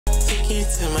keep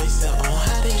to myself on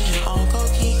how to hit on go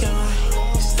keep going.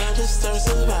 Start to stories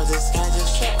about this guy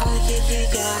just so I can keep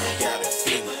going. Got a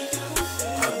feeling,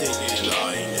 I'm thinking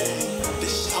lightning.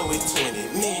 This show is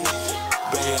 20 minutes,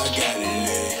 baby I got it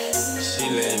lit. She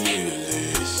let me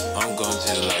release, I'm going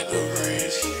just like the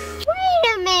breeze. Wait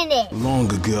a minute!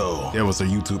 Long ago, there was a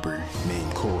YouTuber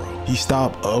named Koro. He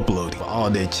stopped uploading. All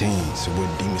that changed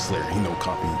when Demon Slayer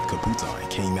Hinokami Keppuutan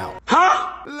came out. Huh?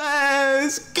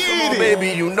 Let's get it! Baby,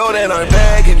 you know that I'm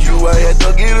bagging you. I had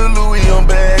to get a Louis on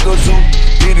bag or two.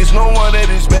 It is no one that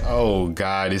is back. Oh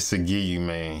God, it's Sagiyu,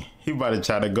 man. He about to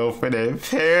try to go for that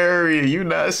parry. You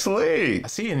not slick. I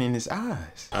see it in his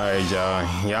eyes. All right, y'all.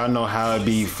 Y'all know how it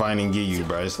be fighting Giyu,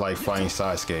 bro. It's like fighting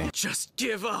Sasuke. Just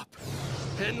give up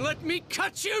and let me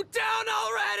cut you down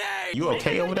already. You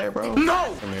okay over there, bro?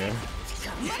 No. Come here.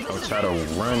 Don't try to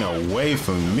run away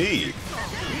from me.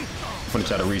 I'm gonna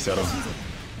try to reset him.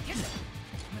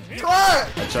 Try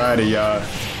it. I tried it, y'all.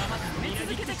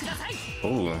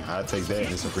 Ooh, I'll take that.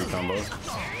 It's a free combo.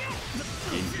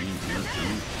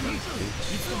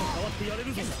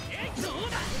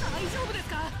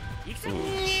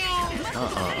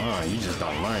 You just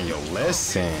don't learn your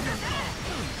lesson.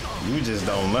 You just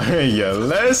don't learn your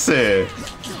lesson.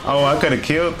 Oh, I could have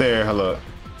killed there. Hello.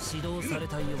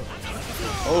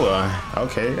 Oh,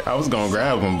 okay. I was gonna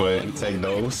grab him, but take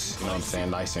those. You know what I'm saying?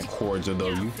 Nice and cordial,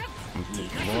 though.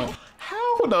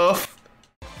 How the f?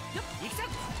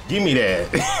 Give me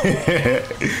that.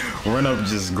 Run up,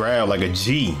 just grab like a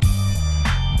G.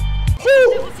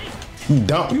 You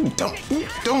don't. Come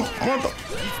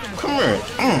here.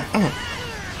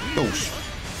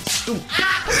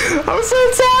 I'm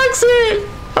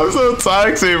so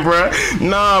toxic, bro.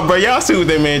 Nah, bro. Y'all see what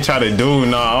that man try to do?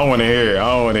 Nah, I don't want to hear it.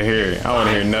 I don't want to hear it. I don't want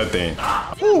to hear nothing.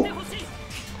 Ooh,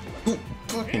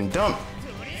 fucking dump.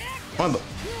 Mother.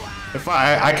 If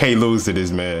I can't lose to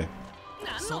this man.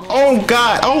 Oh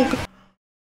God. Oh,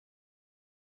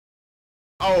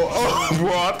 bro,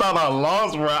 I thought I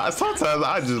lost, bro. Sometimes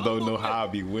I just don't know how I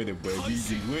be with it, but you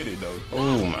be with it, though.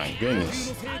 Oh, my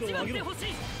goodness.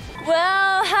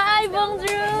 Well, hi,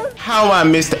 bonjour. How I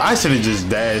missed it? I should have just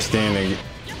dashed in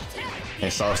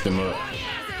and sauced him up.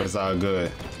 But it's all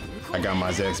good. I got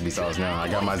my Zaxby sauce now. I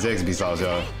got my Zaxby sauce,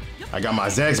 y'all. I got my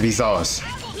Zaxby sauce.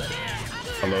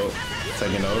 Hello?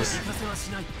 Taking those.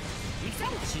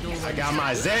 I got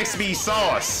my Zaxby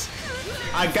sauce.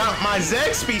 I got my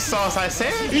Zaxby sauce, I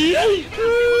said.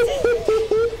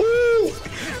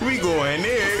 We going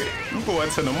there. We going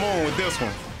to the moon with this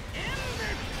one.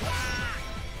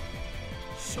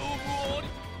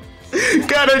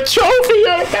 Got a trophy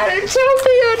on his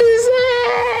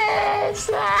ass.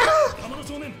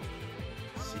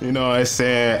 You know what I'm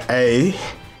saying? Hey,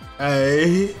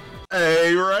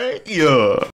 right?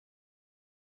 Yeah.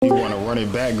 You want to run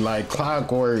it back like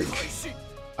clockwork.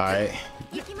 All right.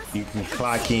 You can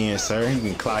clock in, sir. You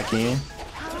can clock in.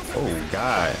 Oh,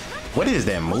 God. What is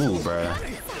that move, bro?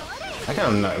 I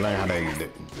gotta learn how to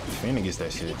defend against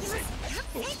that shit.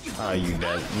 How you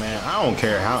that, man? I don't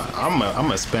care how. I'm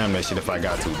gonna spam that shit if I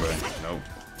got to, bro. Nope.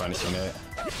 Punishing that.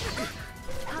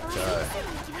 God.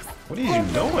 What are you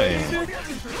doing?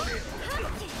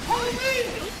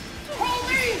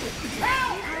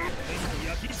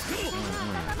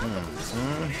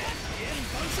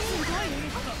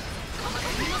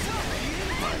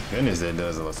 My goodness, that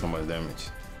does so much damage.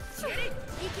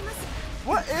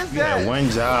 What is You that? had one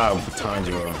job,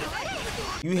 Tanjiro.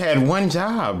 You had one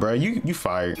job, bro. You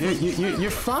fired.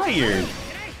 You're fired.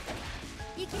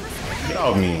 Get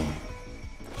off me.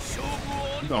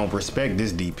 You gonna respect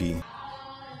this DP.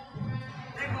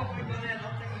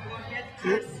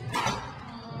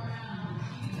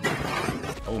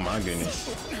 Oh my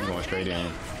goodness. You going straight in.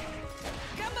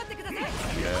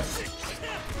 Yeah.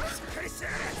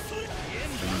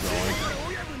 Where you going?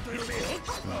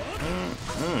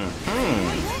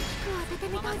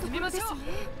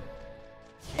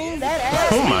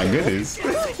 Oh my goodness.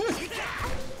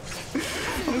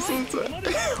 I'm so tired.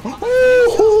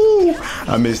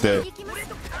 I missed that.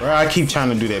 Bro, I keep trying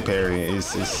to do that parry.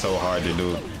 It's so hard to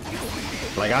do.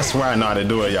 Like, I swear I know how to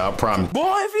do it, y'all. I promise.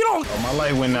 Boy, if you don't. Oh, my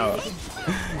light went out.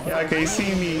 Y'all can't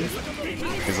see me.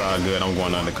 It's all good. I'm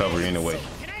going undercover anyway.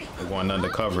 I'm going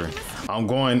undercover. I'm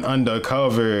going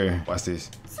undercover. Watch this.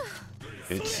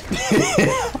 Bitch.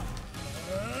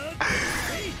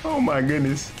 Oh my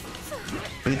goodness.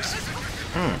 Bitch.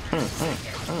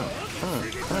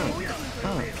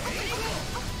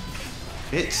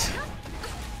 Bitch.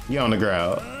 You on the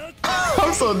ground.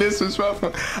 I'm so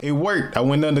disrespectful. It worked. I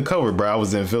went undercover, bro. I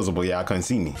was invisible. Y'all couldn't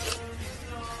see me.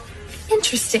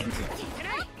 Interesting.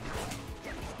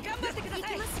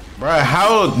 Bruh,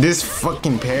 how this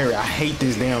fucking parry? I hate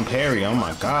this damn parry. Oh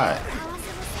my god.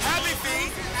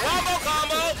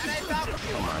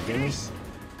 Oh my goodness.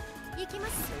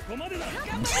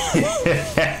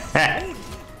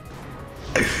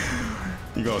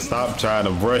 You gonna stop trying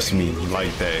to brush me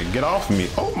like that? Get off me.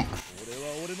 Oh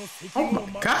my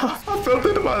god. I felt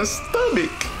it in my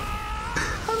stomach.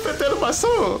 I felt that in my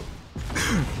soul.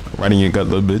 Right in your gut,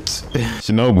 little bitch.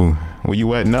 Shinobu, where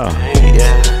you at now?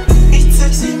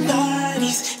 Touching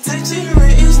bodies, touching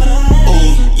written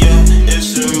oh yeah,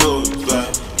 it's a move, but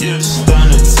you're just done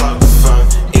to talk fun.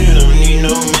 You don't need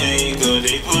no makeup,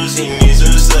 they pussy me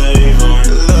some slave on.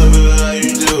 Love it how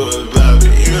you do it, baby.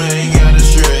 You ain't got a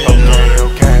straight.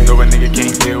 Okay. Though a nigga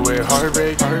can't deal with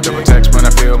heartbreak. Though